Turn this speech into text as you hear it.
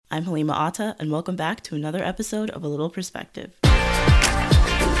I'm Halima Atta, and welcome back to another episode of A Little Perspective.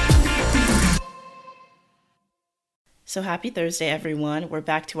 So happy Thursday, everyone. We're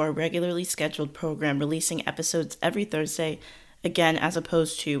back to our regularly scheduled program, releasing episodes every Thursday, again, as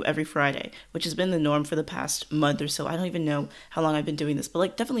opposed to every Friday, which has been the norm for the past month or so. I don't even know how long I've been doing this,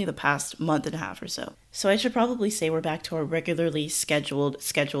 but definitely the past month and a half or so. So I should probably say we're back to our regularly scheduled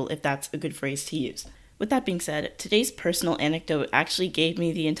schedule, if that's a good phrase to use. With that being said, today's personal anecdote actually gave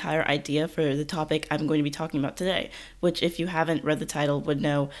me the entire idea for the topic I'm going to be talking about today, which, if you haven't read the title, would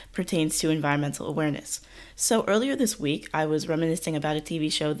know pertains to environmental awareness. So earlier this week, I was reminiscing about a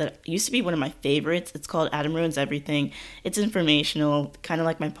TV show that used to be one of my favorites. It's called Adam Ruins Everything. It's informational, kind of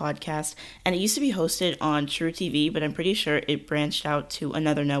like my podcast, and it used to be hosted on True TV, but I'm pretty sure it branched out to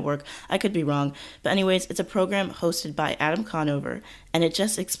another network. I could be wrong. But anyways, it's a program hosted by Adam Conover, and it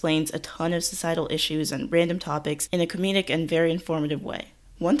just explains a ton of societal issues and random topics in a comedic and very informative way.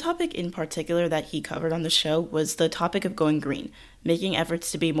 One topic in particular that he covered on the show was the topic of going green, making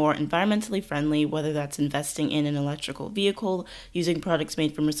efforts to be more environmentally friendly, whether that's investing in an electrical vehicle, using products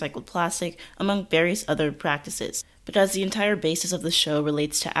made from recycled plastic, among various other practices. But as the entire basis of the show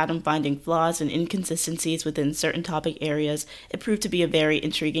relates to Adam finding flaws and inconsistencies within certain topic areas, it proved to be a very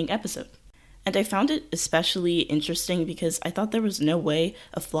intriguing episode. And I found it especially interesting because I thought there was no way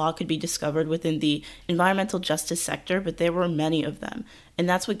a flaw could be discovered within the environmental justice sector, but there were many of them. And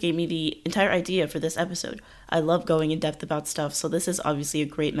that's what gave me the entire idea for this episode. I love going in depth about stuff, so this is obviously a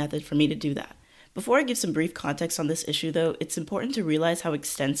great method for me to do that. Before I give some brief context on this issue, though, it's important to realize how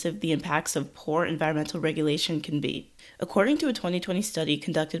extensive the impacts of poor environmental regulation can be. According to a 2020 study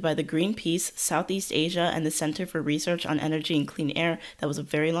conducted by the Greenpeace, Southeast Asia, and the Center for Research on Energy and Clean Air, that was a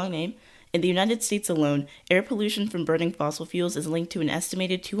very long name, in the United States alone, air pollution from burning fossil fuels is linked to an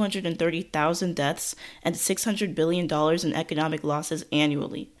estimated 230,000 deaths and $600 billion in economic losses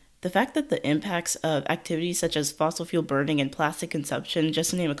annually. The fact that the impacts of activities such as fossil fuel burning and plastic consumption, just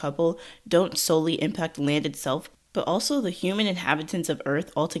to name a couple, don't solely impact land itself, but also the human inhabitants of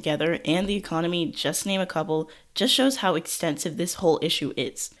Earth altogether and the economy, just to name a couple, just shows how extensive this whole issue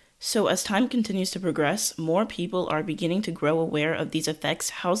is. So as time continues to progress, more people are beginning to grow aware of these effects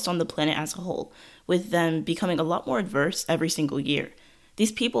housed on the planet as a whole, with them becoming a lot more adverse every single year.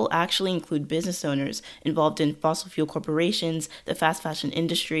 These people actually include business owners involved in fossil fuel corporations, the fast fashion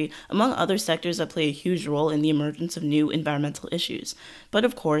industry, among other sectors that play a huge role in the emergence of new environmental issues. But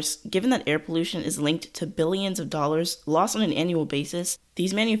of course, given that air pollution is linked to billions of dollars lost on an annual basis,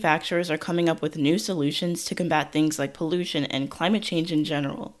 these manufacturers are coming up with new solutions to combat things like pollution and climate change in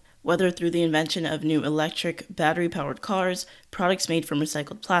general. Whether through the invention of new electric, battery-powered cars, products made from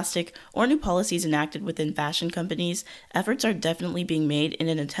recycled plastic, or new policies enacted within fashion companies, efforts are definitely being made in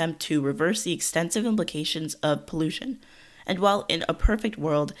an attempt to reverse the extensive implications of pollution. And while in a perfect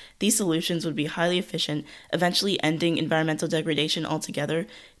world, these solutions would be highly efficient, eventually ending environmental degradation altogether,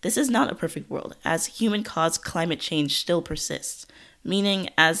 this is not a perfect world, as human-caused climate change still persists. Meaning,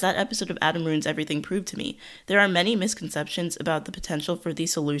 as that episode of Adam Ruins Everything proved to me, there are many misconceptions about the potential for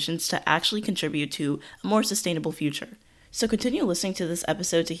these solutions to actually contribute to a more sustainable future. So continue listening to this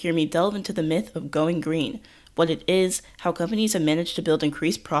episode to hear me delve into the myth of going green, what it is, how companies have managed to build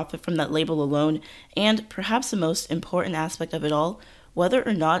increased profit from that label alone, and perhaps the most important aspect of it all, whether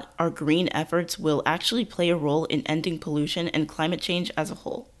or not our green efforts will actually play a role in ending pollution and climate change as a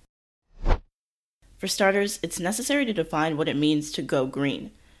whole. For starters, it's necessary to define what it means to go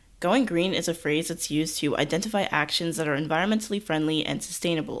green. Going green is a phrase that's used to identify actions that are environmentally friendly and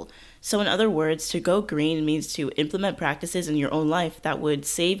sustainable. So in other words, to go green means to implement practices in your own life that would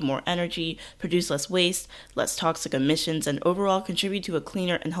save more energy, produce less waste, less toxic emissions, and overall contribute to a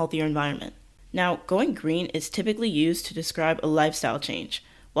cleaner and healthier environment. Now, going green is typically used to describe a lifestyle change.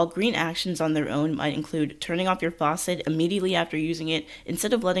 While green actions on their own might include turning off your faucet immediately after using it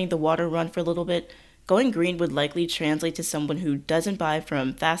instead of letting the water run for a little bit, going green would likely translate to someone who doesn't buy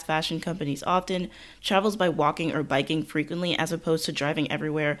from fast fashion companies often, travels by walking or biking frequently as opposed to driving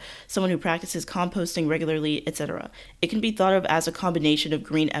everywhere, someone who practices composting regularly, etc. It can be thought of as a combination of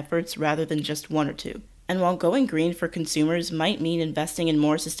green efforts rather than just one or two. And while going green for consumers might mean investing in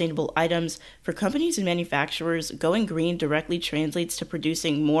more sustainable items, for companies and manufacturers, going green directly translates to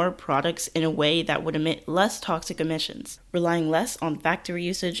producing more products in a way that would emit less toxic emissions, relying less on factory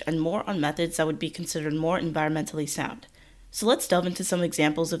usage and more on methods that would be considered more environmentally sound. So let's delve into some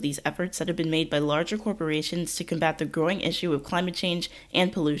examples of these efforts that have been made by larger corporations to combat the growing issue of climate change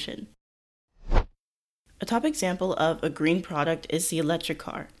and pollution. A top example of a green product is the electric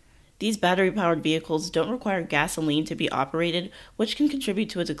car. These battery-powered vehicles don't require gasoline to be operated, which can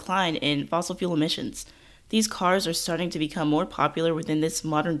contribute to a decline in fossil fuel emissions. These cars are starting to become more popular within this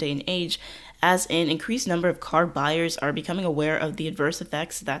modern day and age, as an increased number of car buyers are becoming aware of the adverse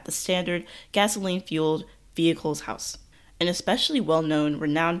effects that the standard gasoline-fueled vehicles house. An especially well-known,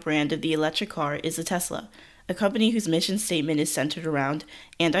 renowned brand of the electric car is the Tesla, a company whose mission statement is centered around,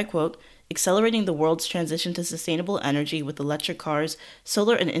 and I quote, accelerating the world's transition to sustainable energy with electric cars,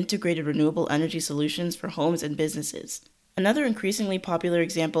 solar and integrated renewable energy solutions for homes and businesses. Another increasingly popular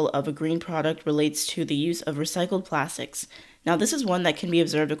example of a green product relates to the use of recycled plastics. Now, this is one that can be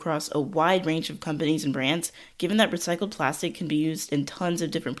observed across a wide range of companies and brands, given that recycled plastic can be used in tons of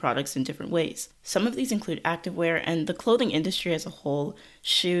different products in different ways. Some of these include activewear and the clothing industry as a whole,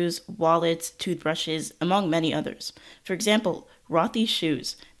 shoes, wallets, toothbrushes, among many others. For example, Rothy's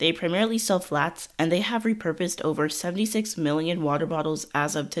shoes. They primarily sell flats, and they have repurposed over 76 million water bottles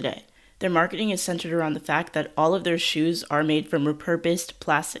as of today. Their marketing is centered around the fact that all of their shoes are made from repurposed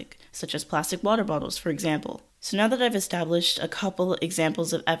plastic, such as plastic water bottles, for example. So now that I've established a couple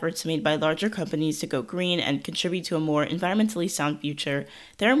examples of efforts made by larger companies to go green and contribute to a more environmentally sound future,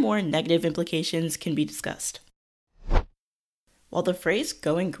 there are more negative implications can be discussed. While the phrase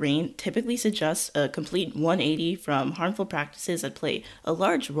going green typically suggests a complete 180 from harmful practices that play a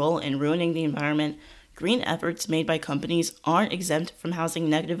large role in ruining the environment, green efforts made by companies aren't exempt from having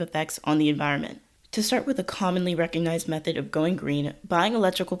negative effects on the environment. To start with a commonly recognized method of going green, buying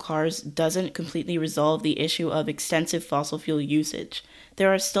electrical cars doesn't completely resolve the issue of extensive fossil fuel usage.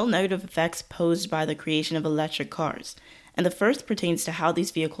 There are still negative effects posed by the creation of electric cars, and the first pertains to how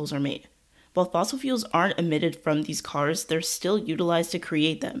these vehicles are made. While fossil fuels aren't emitted from these cars, they're still utilized to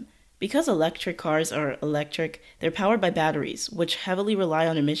create them. Because electric cars are electric, they're powered by batteries, which heavily rely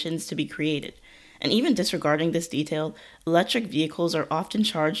on emissions to be created. And even disregarding this detail, electric vehicles are often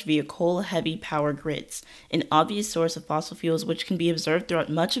charged via coal-heavy power grids, an obvious source of fossil fuels which can be observed throughout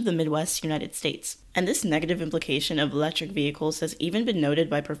much of the Midwest United States. And this negative implication of electric vehicles has even been noted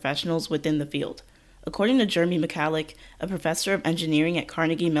by professionals within the field. According to Jeremy McCallick, a professor of engineering at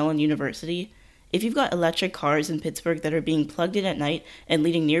Carnegie Mellon University, if you've got electric cars in Pittsburgh that are being plugged in at night and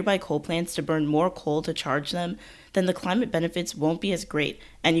leading nearby coal plants to burn more coal to charge them, then the climate benefits won't be as great,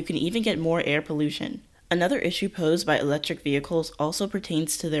 and you can even get more air pollution. Another issue posed by electric vehicles also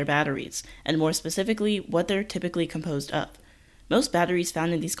pertains to their batteries, and more specifically, what they're typically composed of. Most batteries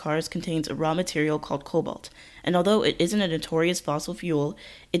found in these cars contains a raw material called cobalt, and although it isn't a notorious fossil fuel,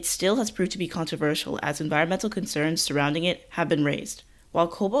 it still has proved to be controversial as environmental concerns surrounding it have been raised. While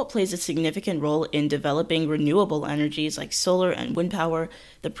cobalt plays a significant role in developing renewable energies like solar and wind power,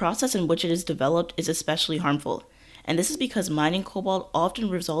 the process in which it is developed is especially harmful. And this is because mining cobalt often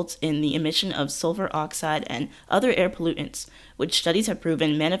results in the emission of sulfur oxide and other air pollutants, which studies have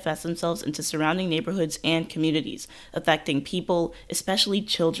proven manifest themselves into surrounding neighborhoods and communities, affecting people, especially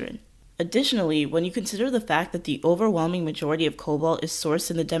children. Additionally, when you consider the fact that the overwhelming majority of cobalt is sourced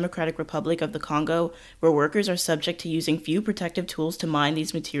in the Democratic Republic of the Congo, where workers are subject to using few protective tools to mine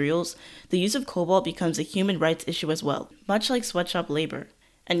these materials, the use of cobalt becomes a human rights issue as well, much like sweatshop labor.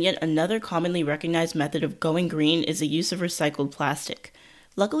 And yet another commonly recognized method of going green is the use of recycled plastic.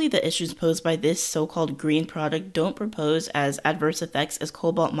 Luckily, the issues posed by this so-called green product don't propose as adverse effects as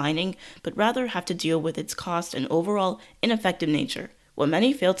cobalt mining, but rather have to deal with its cost and overall ineffective nature. What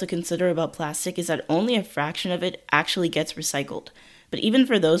many fail to consider about plastic is that only a fraction of it actually gets recycled. But even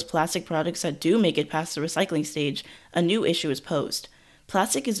for those plastic products that do make it past the recycling stage, a new issue is posed.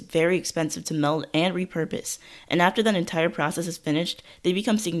 Plastic is very expensive to melt and repurpose, and after that entire process is finished, they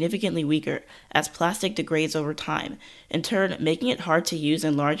become significantly weaker as plastic degrades over time, in turn making it hard to use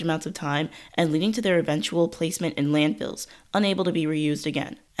in large amounts of time and leading to their eventual placement in landfills, unable to be reused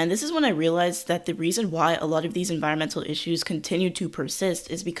again. And this is when I realized that the reason why a lot of these environmental issues continue to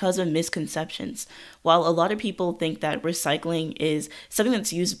persist is because of misconceptions. While a lot of people think that recycling is something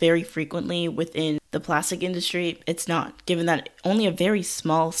that's used very frequently within the plastic industry, it's not, given that only a very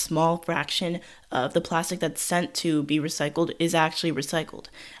small fraction of the plastic that's sent to be recycled is actually recycled.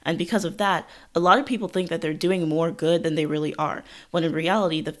 And because of that, a lot of people think that they're doing more good than they really are, when in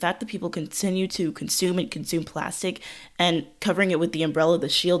reality, the fact that people continue to consume plastic and covering it with the umbrella of the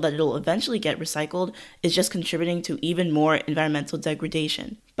shield that it'll eventually get recycled is just contributing to even more environmental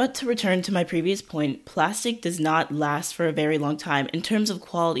degradation. But to return to my previous point, plastic does not last for a very long time. In terms of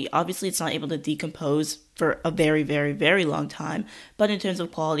quality, obviously it's not able to decompose for a very, very, very long time. But in terms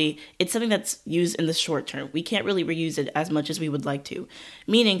of quality, it's something that's used in the short term. We can't really reuse it as much as we would like to,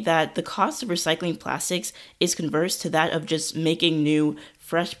 meaning that the cost of recycling plastics is converse to that of just making new,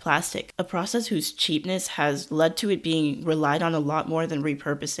 fresh plastic, a process whose cheapness has led to it being relied on a lot more than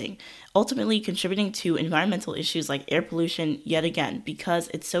repurposing, ultimately contributing to environmental issues like air pollution yet again because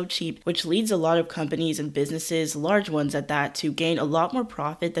it's so cheap, which leads a lot of companies and businesses, large ones at that, to gain a lot more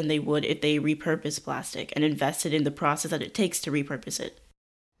profit than they would if they repurpose plastic and invested in the process that it takes to repurpose it.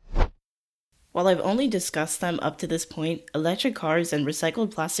 While I've only discussed them up to this point, electric cars and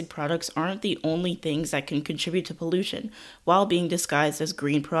recycled plastic products aren't the only things that can contribute to pollution while being disguised as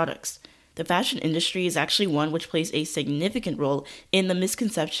green products. The fashion industry is actually one which plays a significant role in the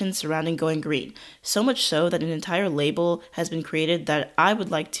misconceptions surrounding going green, so much so that an entire label has been created that I would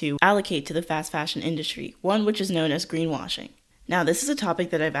like to allocate to the fast fashion industry, one which is known as greenwashing. Now, this is a topic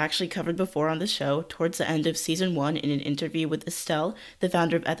that I've actually covered before on the show towards the end of season 1 in an interview with Estelle, the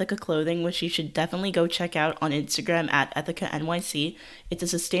founder of Ethica Clothing, which you should definitely go check out on Instagram at EthicaNYC. It's a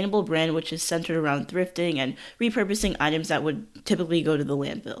sustainable brand which is centered around thrifting and repurposing items that would typically go to the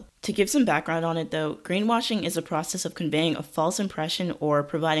landfill. To give some background on it though, greenwashing is a process of conveying a false impression or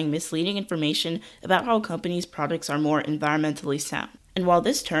providing misleading information about how a company's products are more environmentally sound. And while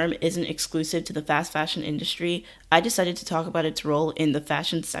this term isn't exclusive to the fast fashion industry, I decided to talk about its role in the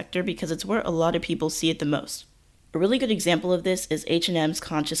fashion sector because it's where a lot of people see it the most. A really good example of this is H&M's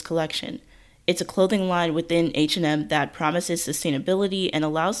Conscious Collection. It's a clothing line within H&M that promises sustainability and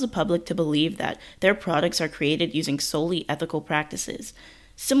allows the public to believe that their products are created using solely ethical practices.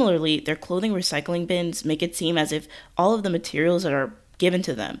 Similarly, their clothing recycling bins make it seem as if all of the materials that are given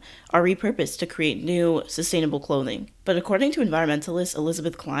to them are repurposed to create new, sustainable clothing. But according to environmentalist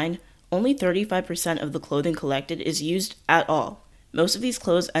Elizabeth Klein, only 35% of the clothing collected is used at all. Most of these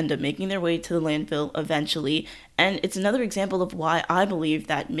clothes end up making their way to the landfill eventually, and it's another example of why I believe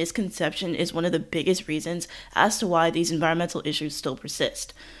that misconception is one of the biggest reasons as to why these environmental issues still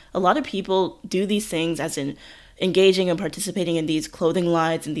persist. A lot of people do these things as in engaging and participating in these clothing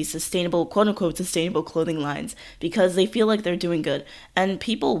lines and these sustainable, quote-unquote, sustainable clothing lines because they feel like they're doing good. And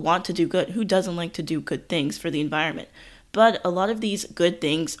people want to do good. Who doesn't like to do good things for the environment? But a lot of these good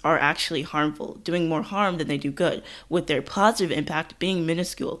things are actually harmful, doing more harm than they do good, with their positive impact being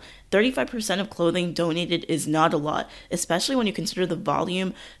minuscule. 35% of clothing donated is not a lot, especially when you consider the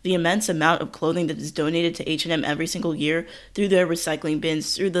volume, the immense amount of clothing that is donated to H&M every single year through their recycling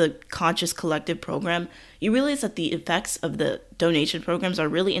bins, through the Conscious Collective program. You realize that the effects of the donation programs are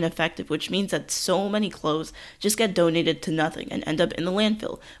really ineffective, which means that so many clothes just get donated to nothing and end up in the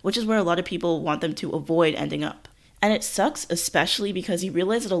landfill, which is where a lot of people want them to avoid ending up. And it sucks, especially because you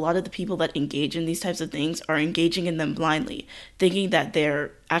realize that a lot of the people that engage in these types of things are engaging in them blindly, thinking that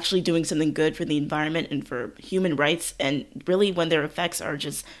they're actually doing something good for the environment and for human rights, and really when their effects are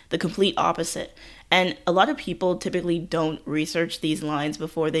just the complete opposite. And a lot of people typically don't research these lines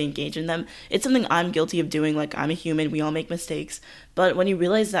before they engage in them. It's something I'm guilty of doing, like I'm a human, we all make mistakes. But when you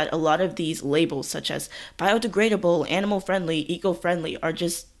realize that a lot of these labels, such as biodegradable, animal-friendly, eco-friendly, are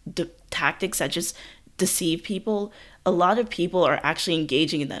just tactics that just deceive people, a lot of people are actually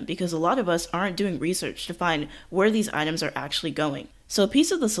engaging in them because a lot of us aren't doing research to find where these items are actually going. So a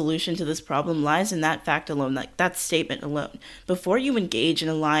piece of the solution to this problem lies in that fact alone, like that statement alone. Before you engage in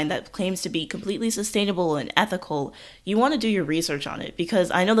a line that claims to be completely sustainable and ethical, you want to do your research on it,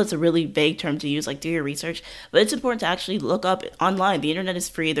 because I know that's a really vague term to use, like do your research, but it's important to actually look up online. The internet is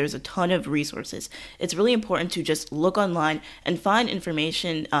free. There's a ton of resources. It's really important to just look online and find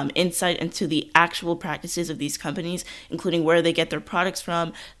information, insight into the actual practices of these companies, including where they get their products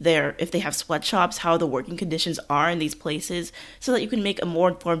from, if they have sweatshops, how the working conditions are in these places, so that you can make a more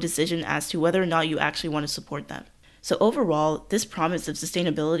informed decision as to whether or not you actually want to support them. So overall, this promise of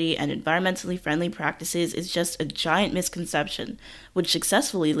sustainability and environmentally friendly practices is just a giant misconception, which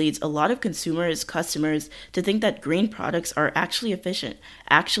successfully leads a lot of customers to think that green products are actually efficient,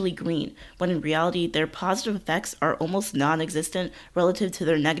 actually green, when in reality their positive effects are almost non-existent relative to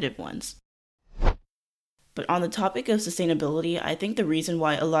their negative ones. But on the topic of sustainability, I think the reason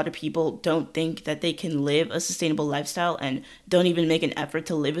why a lot of people don't think that they can live a sustainable lifestyle and don't even make an effort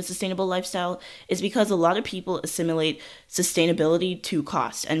to live a sustainable lifestyle is because a lot of people assimilate sustainability to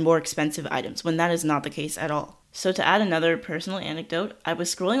cost and more expensive items, when that is not the case at all. So to add another personal anecdote, I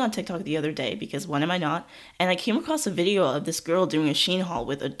was scrolling on TikTok the other day, because when am I not, and I came across a video of this girl doing a Shein haul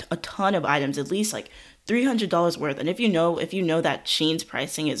with a ton of items, at least like $300 worth. And if you know that Shein's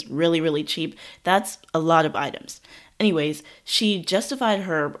pricing is really, really cheap, that's a lot of items. Anyways, she justified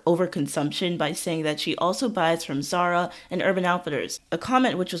her overconsumption by saying that she also buys from Zara and Urban Outfitters, a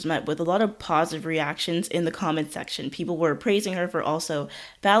comment which was met with a lot of positive reactions in the comment section. People were praising her for also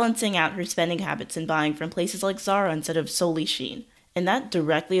balancing out her spending habits and buying from places like Zara instead of solely Shein. And that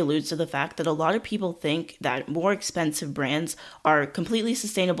directly alludes to the fact that a lot of people think that more expensive brands are completely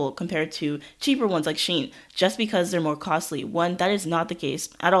sustainable compared to cheaper ones like Shein, just because they're more costly. One, that is not the case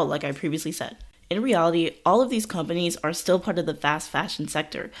at all, like I previously said. In reality, all of these companies are still part of the fast fashion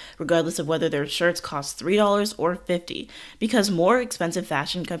sector, regardless of whether their shirts cost $3 or $50, because more expensive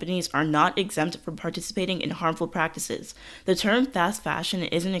fashion companies are not exempt from participating in harmful practices. The term fast fashion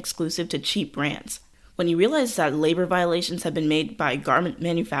isn't exclusive to cheap brands. When you realize that labor violations have been made by garment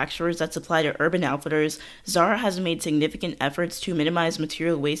manufacturers that supply to Urban Outfitters, Zara has made significant efforts to minimize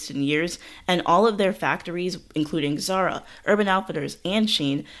material waste in years, and all of their factories, including Zara, Urban Outfitters, and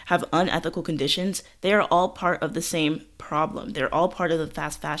Shein, have unethical conditions. They are all part of the same problem. They're all part of the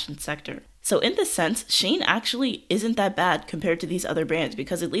fast fashion sector. So in this sense, Shein actually isn't that bad compared to these other brands,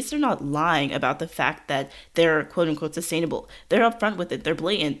 because at least they're not lying about the fact that they're quote unquote sustainable. They're upfront with it. They're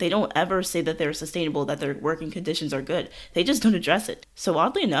blatant. They don't ever say that they're sustainable, that their working conditions are good. They just don't address it. So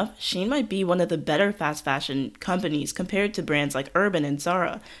oddly enough, Shein might be one of the better fast fashion companies compared to brands like Urban and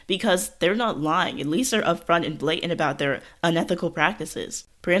Zara, because they're not lying. At least they're upfront and blatant about their unethical practices.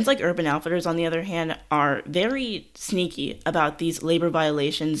 Brands like Urban Outfitters, on the other hand, are very sneaky about these labor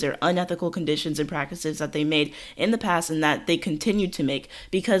violations, their unethical conditions and practices that they made in the past and that they continue to make,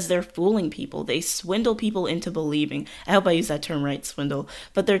 because they're fooling people. They swindle people into believing, I hope I use that term right, swindle,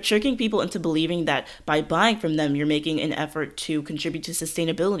 but they're tricking people into believing that by buying from them, you're making an effort to contribute to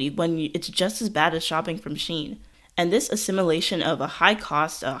sustainability when it's just as bad as shopping from Shein. And this assimilation of a high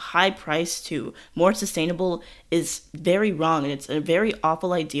cost, a high price to more sustainable is very wrong. And it's a very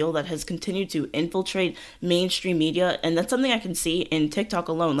awful ideal that has continued to infiltrate mainstream media. And that's something I can see in TikTok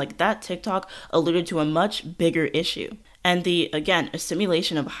alone. Like that TikTok alluded to a much bigger issue. And again,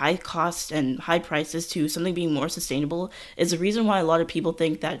 assimilation of high costs and high prices to something being more sustainable is the reason why a lot of people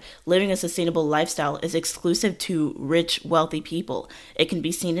think that living a sustainable lifestyle is exclusive to rich, wealthy people. It can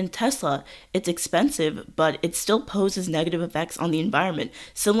be seen in Tesla. It's expensive, but it still poses negative effects on the environment,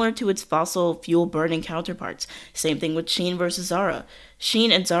 similar to its fossil fuel burning counterparts. Same thing with Shein versus Zara.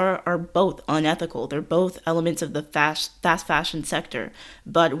 Shein and Zara are both unethical. They're both elements of the fast fashion sector,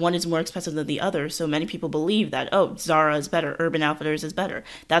 but one is more expensive than the other, so many people believe that, oh, Zara is better, Urban Outfitters is better.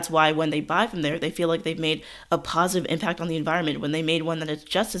 That's why when they buy from there, they feel like they've made a positive impact on the environment when they made one that is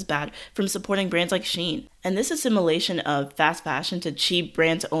just as bad from supporting brands like Shein. And this assimilation of fast fashion to cheap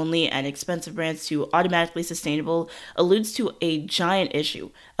brands only and expensive brands to automatically sustainable alludes to a giant issue,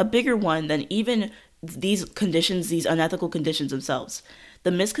 a bigger one than even these conditions, these unethical conditions themselves.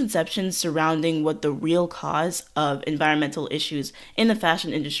 The misconceptions surrounding what the real cause of environmental issues in the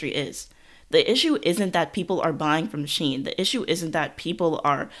fashion industry is. The issue isn't that people are buying from Shein. The issue isn't that people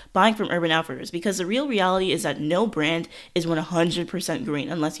are buying from Urban Outfitters, because the real reality is that no brand is 100% green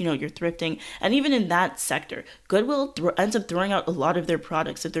unless, you're thrifting. And even in that sector, Goodwill ends up throwing out a lot of their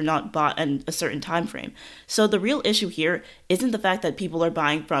products if they're not bought in a certain time frame. So the real issue here isn't the fact that people are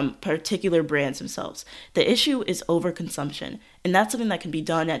buying from particular brands themselves. The issue is overconsumption, and that's something that can be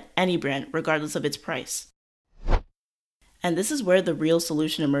done at any brand, regardless of its price. And this is where the real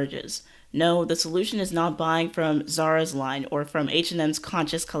solution emerges. No, the solution is not buying from Zara's line or from H&M's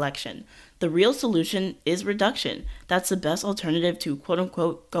Conscious collection. The real solution is reduction. That's the best alternative to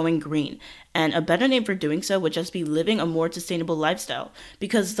quote-unquote going green. And a better name for doing so would just be living a more sustainable lifestyle.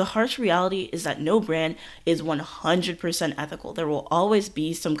 Because the harsh reality is that no brand is 100% ethical. There will always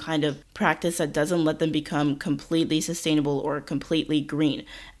be some kind of practice that doesn't let them become completely sustainable or completely green.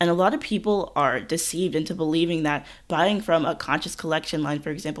 And a lot of people are deceived into believing that buying from a Conscious collection line,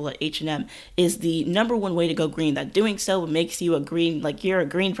 for example, at H&M, is the number one way to go green. That doing so makes you a green, like you're a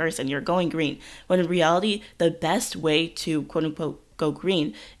green person, you're going green. When in reality, the best way to quote unquote go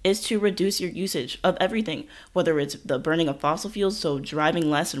green is to reduce your usage of everything, whether it's the burning of fossil fuels, so driving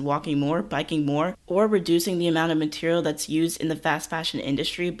less and walking more, biking more, or reducing the amount of material that's used in the fast fashion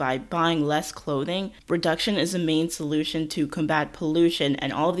industry by buying less clothing. Reduction is the main solution to combat pollution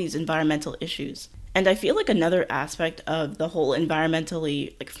and all of these environmental issues. And I feel like another aspect of the whole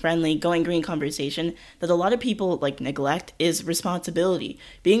environmentally friendly going green conversation that a lot of people neglect is responsibility.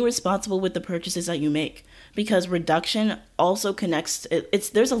 Being responsible with the purchases that you make. Because reduction also connects,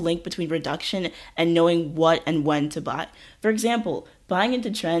 there's a link between reduction and knowing what and when to buy. For example, buying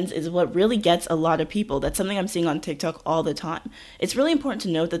into trends is what really gets a lot of people. That's something I'm seeing on TikTok all the time. It's really important to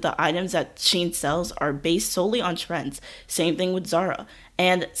note that the items that Shein sells are based solely on trends. Same thing with Zara.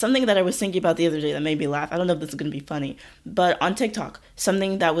 And something that I was thinking about the other day that made me laugh, I don't know if this is going to be funny, but on TikTok,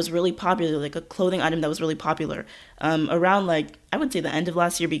 something that was really popular, like a clothing item that was really popular, around I would say the end of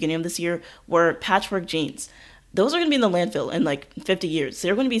last year, beginning of this year, were patchwork jeans. Those are going to be in the landfill in 50 years.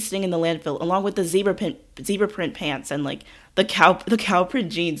 They're going to be sitting in the landfill along with the zebra print pants and the cow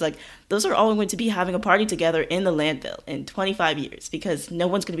print jeans, like those are all going to be having a party together in the landfill in 25 years because no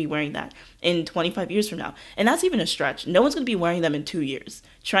one's going to be wearing that in 25 years from now. And that's even a stretch. No one's going to be wearing them in 2 years.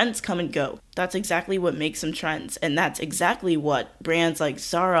 Trends come and go. That's exactly what makes them trends. And that's exactly what brands like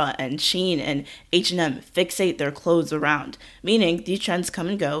Zara and Shein and H&M fixate their clothes around. Meaning these trends come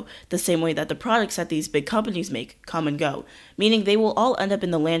and go the same way that the products that these big companies make come and go. Meaning they will all end up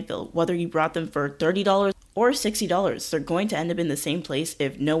in the landfill, whether you brought them for $30 or $60. They're going to end up in the same place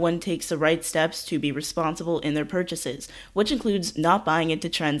if no one takes the right steps to be responsible in their purchases, which includes not buying into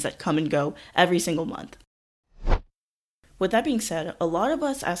trends that come and go every single month. With that being said, a lot of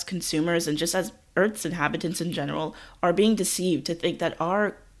us as consumers and just as Earth's inhabitants in general are being deceived to think that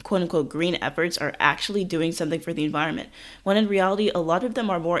our quote-unquote green efforts are actually doing something for the environment, when in reality a lot of them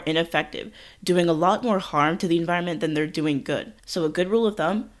are more ineffective, doing a lot more harm to the environment than they're doing good. So a good rule of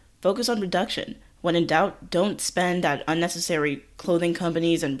thumb, focus on reduction. When in doubt, don't spend at unnecessary clothing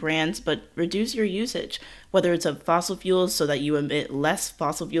companies and brands, but reduce your usage, whether it's of fossil fuels so that you emit less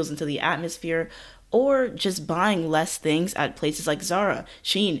fossil fuels into the atmosphere, or just buying less things at places like Zara,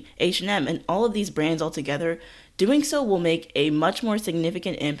 Shein, H&M, and all of these brands altogether. Doing so will make a much more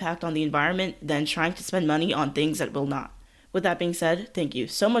significant impact on the environment than trying to spend money on things that will not. With that being said, thank you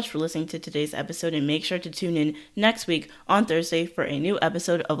so much for listening to today's episode, and make sure to tune in next week on Thursday for a new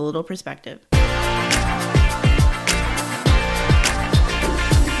episode of A Little Perspective.